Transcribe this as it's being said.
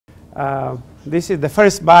This is the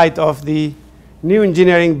first bite of the new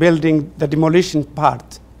engineering building, the demolition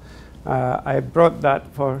part. I brought that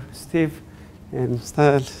for Steve and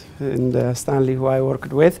Stanley, who I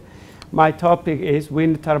worked with. My topic is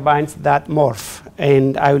wind turbines that morph,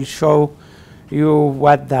 and I will show you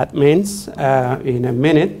what that means in a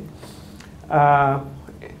minute.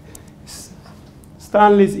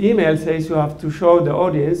 Stanley's email says you have to show the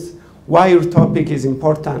audience why your topic is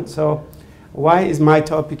important. So why is my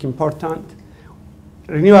topic important?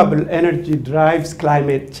 Renewable energy drives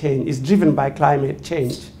climate change, is driven by climate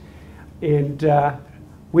change. And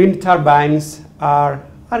wind turbines are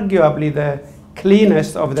arguably the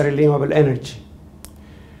cleanest of the renewable energy.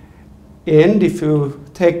 And if you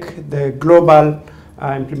take the global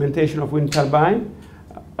implementation of wind turbine,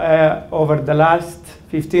 over the last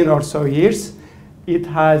 15 or so years, it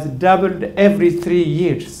has doubled every 3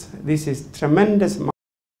 years. This is tremendous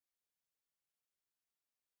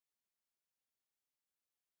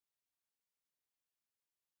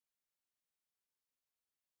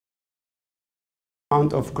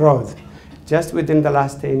amount of growth just within the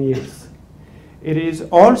last 10 years. It is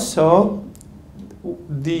also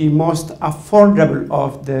the most affordable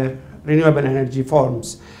of the renewable energy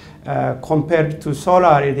forms. Compared to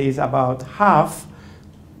solar, it is about half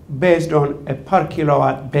based on a per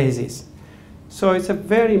kilowatt basis. So it's a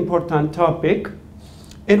very important topic.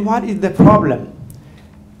 And what is the problem?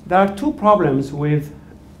 There are two problems with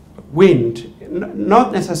wind.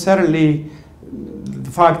 Not necessarily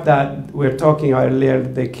the fact that we're talking earlier,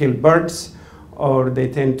 they kill birds, or they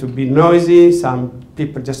tend to be noisy. Some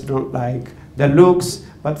people just don't like the looks.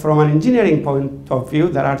 But from an engineering point of view,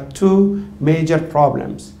 there are two major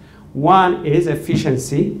problems. One is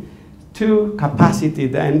efficiency, two,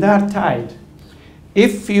 capacity, and they are tied.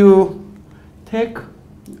 If you take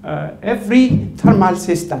every thermal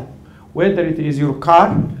system, whether it is your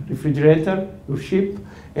car, refrigerator, your ship,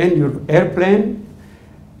 and your airplane,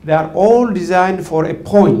 they are all designed for a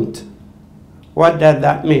point. What does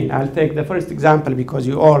that mean? I'll take the first example because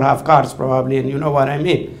you all have cars probably and you know what I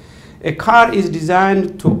mean. A car is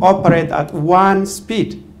designed to operate at one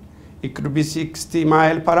speed. It could be 60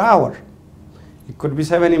 miles per hour. It could be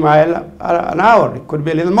 70 miles an hour. It could be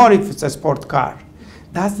a little more if it's a sport car.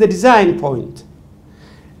 That's the design point.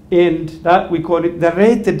 And that we call it the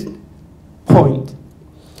rated point.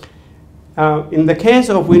 In the case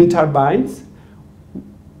of wind turbines,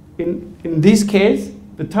 in this case,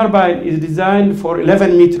 the turbine is designed for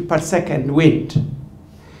 11 meters per second wind.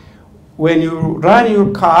 When you run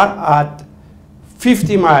your car at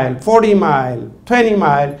 50 miles, 40 miles, 20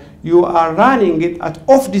 miles, you are running it at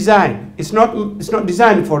off design. It's not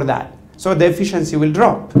designed for that. So the efficiency will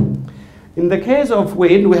drop. In the case of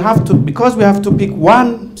wind, because we have to pick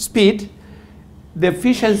one speed, the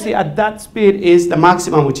efficiency at that speed is the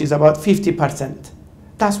maximum, which is about 50%.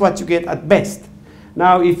 That's what you get at best.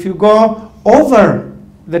 Now, if you go over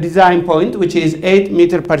the design point, which is 8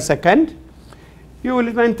 meters per second, you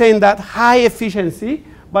will maintain that high efficiency,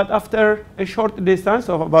 but after a short distance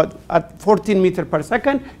of about at 14 meters per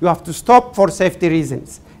second, you have to stop for safety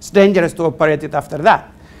reasons. It's dangerous to operate it after that.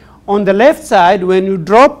 On the left side, when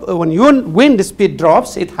your wind speed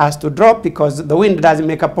drops, it has to drop because the wind doesn't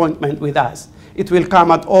make appointment with us. It will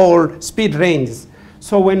come at all speed ranges.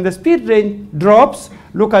 So when the speed range drops,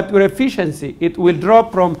 look at your efficiency. It will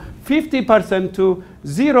drop from 50% to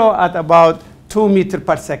 0 at about 2 meters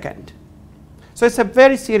per second. So it's a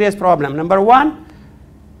very serious problem. Number one,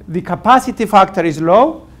 the capacity factor is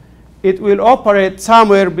low. It will operate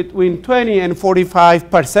somewhere between 20 and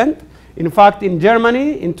 45%. In fact, in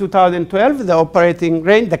Germany, in 2012, the operating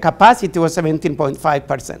range, the capacity was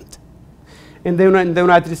 17.5%. In the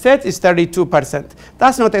United States, it's 32%.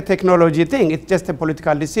 That's not a technology thing. It's just a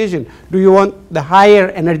political decision. Do you want the higher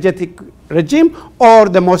energetic regime or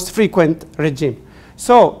the most frequent regime?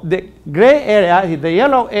 So the gray area, the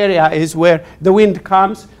yellow area, is where the wind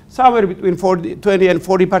comes somewhere between 20 and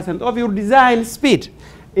 40% of your design speed.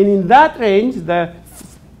 And in that range, the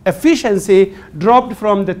efficiency dropped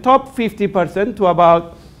from the top 50% to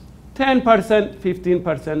about 10%,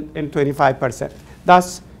 15%, and 25%.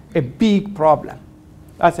 That's a big problem.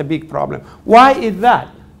 That's a big problem. Why is that?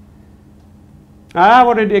 I have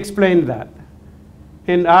already explained that.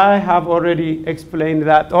 And I have already explained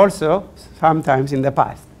that also sometimes in the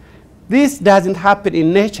past. This doesn't happen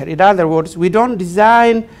in nature. In other words, we don't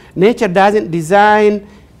design, nature doesn't design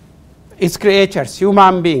its creatures,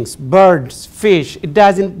 human beings, birds, fish. It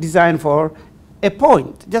doesn't design for a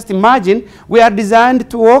point. Just imagine we are designed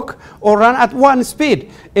to walk or run at one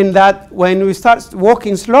speed, in that when we start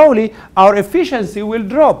walking slowly, our efficiency will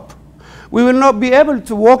drop. We will not be able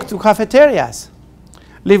to walk to cafeterias.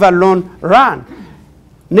 leave alone run.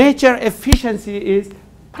 Nature efficiency is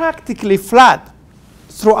practically flat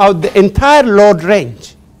throughout the entire load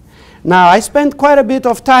range. Now, I spent quite a bit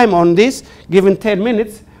of time on this, given 10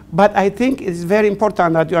 minutes, but I think it's very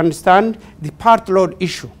important that you understand the part load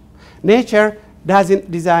issue. Nature doesn't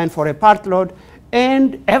design for a part load,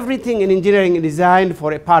 and everything in engineering is designed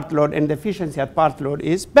for a part load, and the efficiency at part load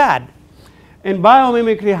is bad. And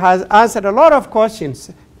biomimicry has answered a lot of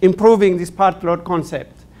questions improving this part load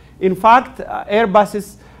concept. In fact,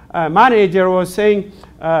 Airbus's manager was saying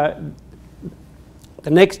the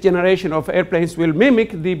next generation of airplanes will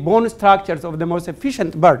mimic the bone structures of the most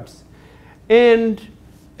efficient birds. And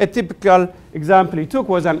a typical example he took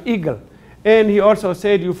was an eagle. And he also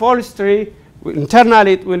said forestry,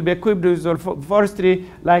 internally it will be equipped with forestry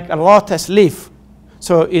like a lotus leaf.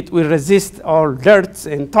 So it will resist all dirts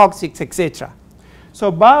and toxics, etc.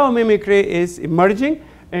 So biomimicry is emerging.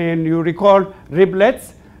 And you recall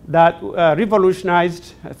riblets that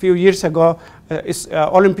revolutionized a few years ago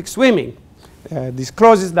Olympic swimming. These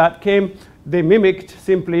clothes that came, they mimicked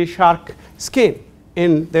simply shark skin,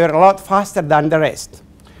 and they were a lot faster than the rest.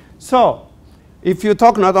 So if you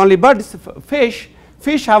talk not only birds, fish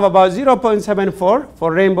have about 0.74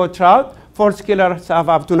 for rainbow trout. Force killers have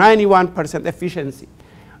up to 91% efficiency.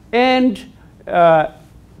 And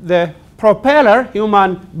the propeller,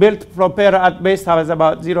 human-built propeller at base has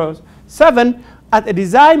about 0.7 at a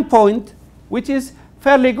design point, which is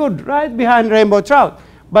fairly good, right behind rainbow trout.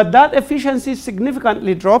 But that efficiency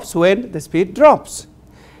significantly drops when the speed drops.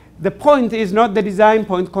 The point is not the design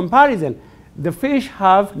point comparison. The fish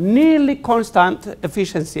have nearly constant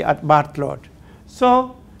efficiency at part load.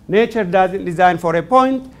 So nature doesn't design for a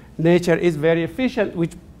point. Nature is very efficient,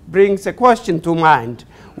 which brings a question to mind.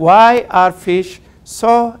 Why are fish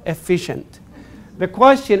so efficient? The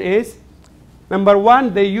question is, number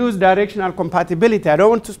one, they use directional compatibility. I don't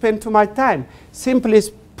want to spend too much time. Simply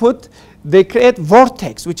put, they create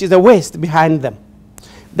vortex, which is a waste behind them.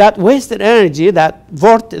 That wasted energy,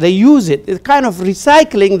 they use it. It's kind of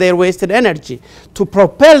recycling their wasted energy to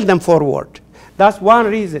propel them forward. That's one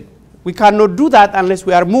reason. We cannot do that unless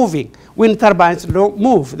we are moving. Wind turbines don't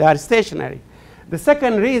move. They are stationary. The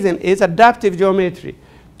second reason is adaptive geometry.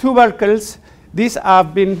 Tubercles, these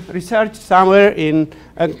have been researched somewhere in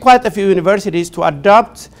quite a few universities to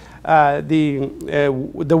adapt the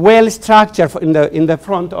whale structure in the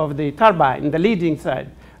front of the turbine, in the leading side.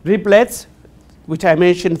 Riblets, which I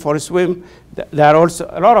mentioned for swim, there are also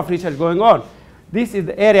a lot of research going on. This is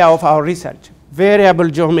the area of our research, variable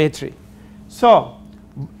geometry. So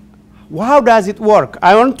how does it work?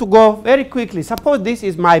 I want to go very quickly. Suppose this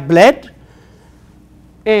is my blade,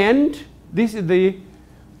 and this is the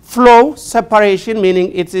flow separation,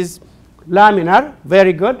 meaning it is laminar,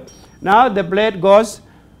 very good. Now the blade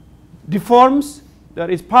deforms,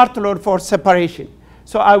 there is part load for separation.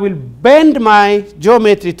 So I will bend my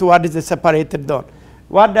geometry towards the separated dot.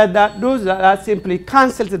 What does that do? That simply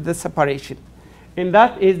cancels the separation. And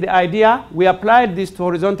that is the idea. We applied this to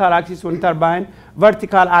horizontal axis wind turbine,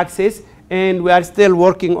 vertical axis, and we are still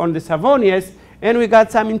working on the Savonius. And we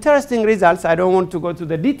got some interesting results. I don't want to go to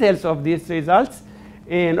the details of these results.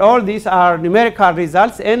 And all these are numerical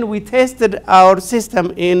results. And we tested our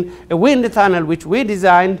system in a wind tunnel, which we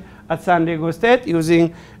designed at San Diego State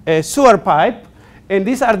using a sewer pipe. And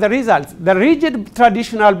these are the results. The rigid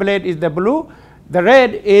traditional blade is the blue. The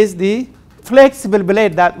red is the flexible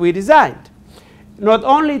blade that we designed. Not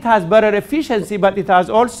only it has better efficiency, but it has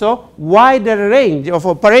also wider range of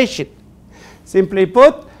operation. Simply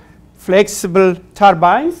put, flexible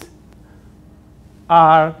turbines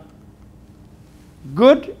are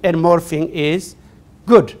good and morphing is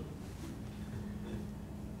good.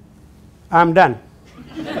 I'm done.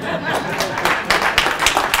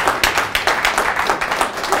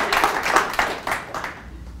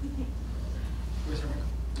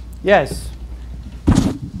 Yes.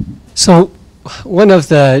 So one of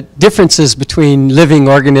the differences between living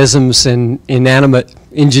organisms and inanimate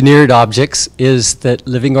engineered objects is that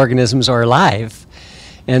living organisms are alive.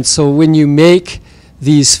 And so when you make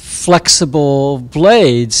these flexible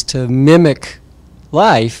blades to mimic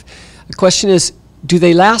life, the question is, do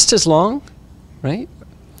they last as long, right?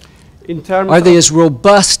 Are they as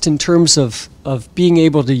robust in terms of being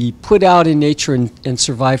able to be put out in nature and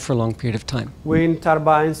survive for a long period of time? Wind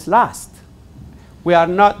turbines last. We are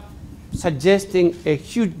not suggesting a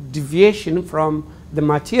huge deviation from the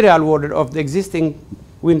material order of the existing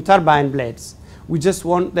wind turbine blades. We just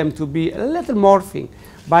want them to be a little morphing.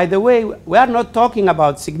 By the way, we are not talking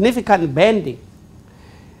about significant bending.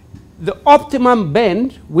 The optimum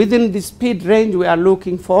bend within the speed range we are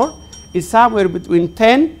looking for is somewhere between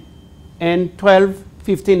 10 and 12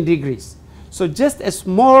 15 degrees. So just a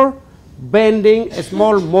small bending, a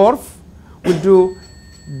small morph will do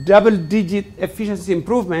double-digit efficiency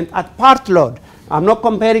improvement at part load. I'm not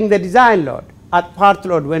comparing the design load. At part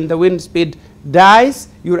load, when the wind speed dies,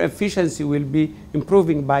 your efficiency will be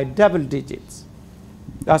improving by double digits.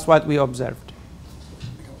 That's what we observed.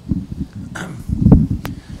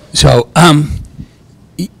 So,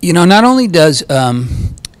 you know, not only does,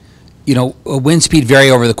 you know, a wind speed vary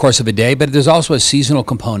over the course of a day, but there's also a seasonal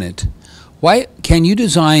component. Why can you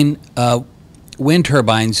design wind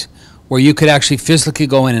turbines where you could actually physically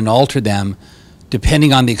go in and alter them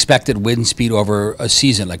depending on the expected wind speed over a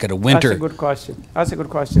season, like at a winter? That's a good question. That's a good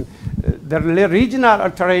question. The regional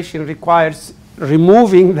alteration requires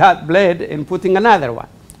removing that blade and putting another one,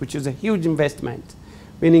 which is a huge investment.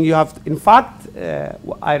 Meaning you have, in fact,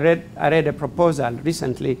 I read a proposal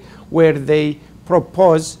recently where they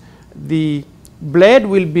propose the blade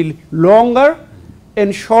will be longer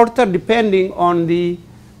and shorter depending on the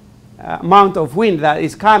amount of wind that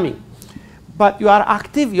is coming. But you are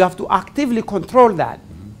active, you have to actively control that.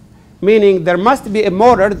 Meaning there must be a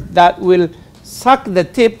motor that will suck the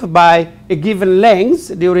tip by a given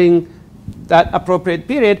length during that appropriate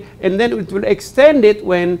period, and then it will extend it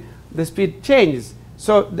when the speed changes.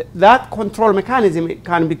 So that control mechanism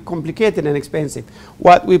can be complicated and expensive.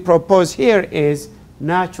 What we propose here is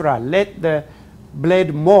natural. Let the blade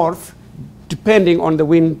morph depending on the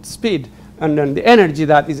wind speed and then the energy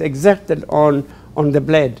that is exerted on the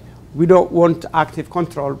blade. We don't want active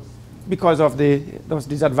control because of those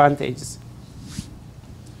disadvantages.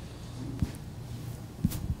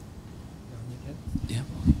 Yeah.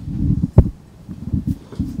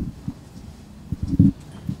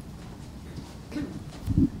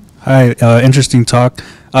 Hi, interesting talk.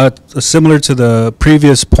 Similar to the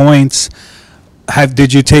previous points,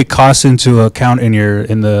 did you take costs into account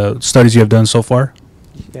in the studies you have done so far?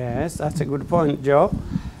 Yes, that's a good point, Joe.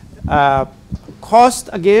 Cost,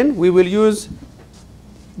 again, we will use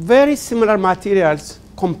very similar materials,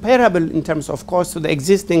 comparable in terms of cost to the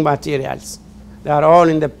existing materials. They are all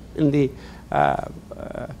in the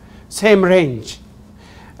same range.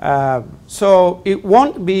 So it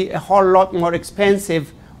won't be a whole lot more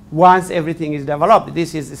expensive once everything is developed.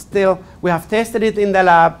 This is still, we have tested it in the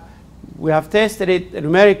lab. We have tested it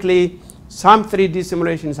numerically, some 3D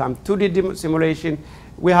simulation, some 2D simulation.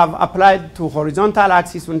 We have applied to horizontal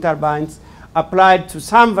axis wind turbines, applied to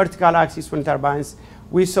some vertical axis wind turbines.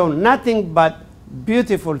 We saw nothing but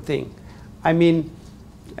beautiful thing. I mean,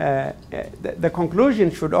 the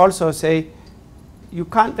conclusion should also say you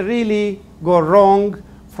can't really go wrong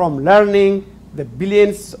from learning the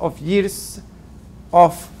billions of years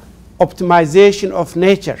of optimization of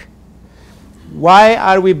nature. Why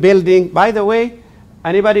are we building, by the way,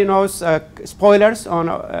 anybody knows spoilers on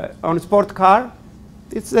a sport car?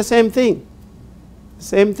 It's the same thing,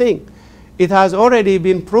 same thing. It has already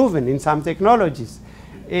been proven in some technologies.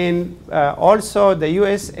 And also the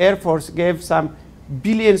US Air Force gave some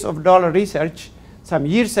billions of dollar research some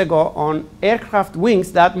years ago on aircraft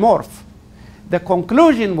wings that morph. The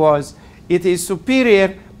conclusion was it is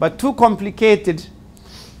superior but too complicated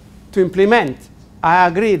to implement. I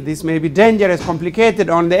agree, this may be dangerous, complicated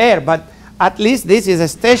on the air, but at least this is a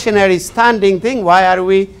stationary standing thing. Why are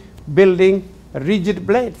we building rigid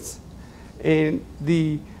blades? And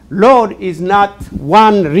the load is not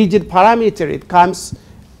one rigid parameter. It comes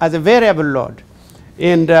as a variable load.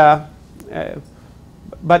 And,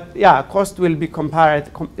 but yeah, cost will be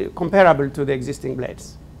comparable to the existing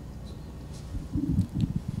blades.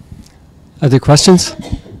 Other questions?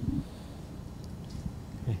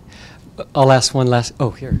 I'll ask one last.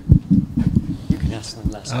 Oh, here. You can ask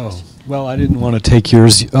one last question. Well, I didn't want to take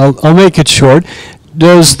yours. I'll make it short.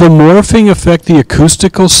 Does the morphing affect the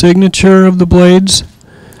acoustical signature of the blades?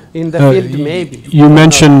 In the field, maybe. You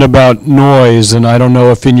mentioned about noise, and I don't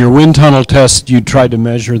know if in your wind tunnel test you tried to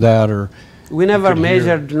measure that, or we never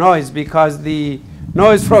measured noise because the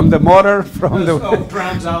noise from the motor, from the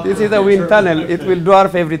drowns out. This is a wind tunnel. It will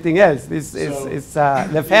dwarf everything else. This is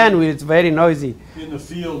the fan is very noisy. In the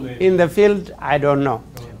field, maybe. In the field, I don't know.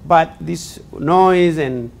 Oh. But this noise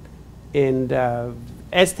and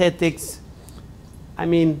aesthetics, I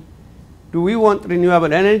mean, do we want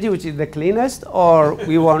renewable energy, which is the cleanest, or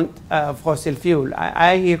we want fossil fuel?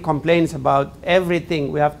 I hear complaints about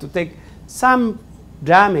everything. We have to take some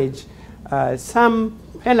damage, some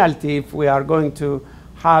penalty if we are going to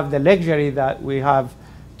have the luxury that we have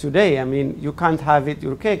today. I mean, you can't have it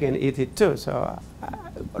your cake and eat it too. So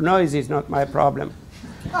noise is not my problem.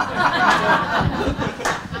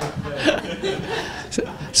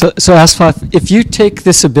 So Asfaw, if you take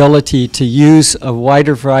this ability to use a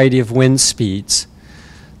wider variety of wind speeds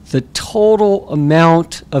the total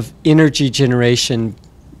amount of energy generation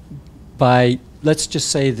by, let's just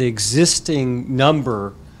say, the existing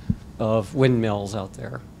number of windmills out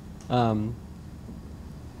there,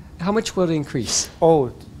 how much will it increase?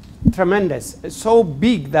 Oh, tremendous. So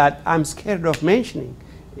big that I'm scared of mentioning.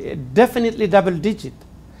 Definitely double digit.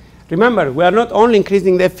 Remember, we are not only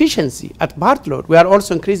increasing the efficiency at part load, we are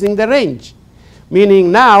also increasing the range.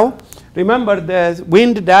 Meaning now, remember, the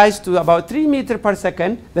wind dies to about 3 meters per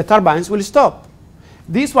second, the turbines will stop.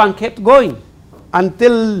 This one kept going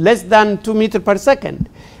until less than 2 meters per second.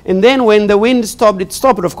 And then when the wind stopped, it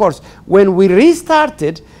stopped, of course. When we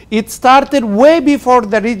restarted, it started way before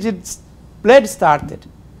the rigid blade started.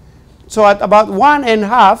 So at about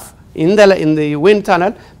 1.5 in the wind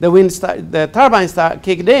tunnel, the turbine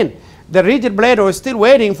kicked in. The rigid blade was still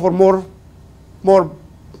waiting for more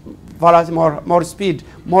velocity, more speed,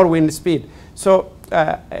 more wind speed. So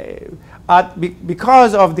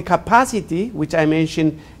because of the capacity, which I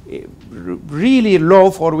mentioned, really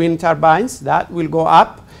low for wind turbines, that will go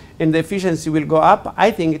up, and the efficiency will go up.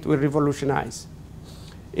 I think it will revolutionize.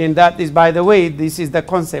 And that is, by the way, this is the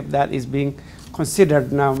concept that is being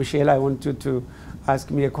considered now. Michelle, I want you to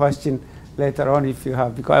ask me a question later on if you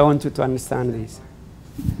have, because I want you to understand this.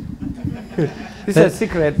 This is a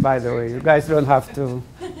secret, by the way. You guys don't have to.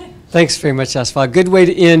 Thanks very much, Asfaw. Good way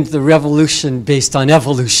to end the revolution based on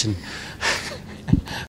evolution.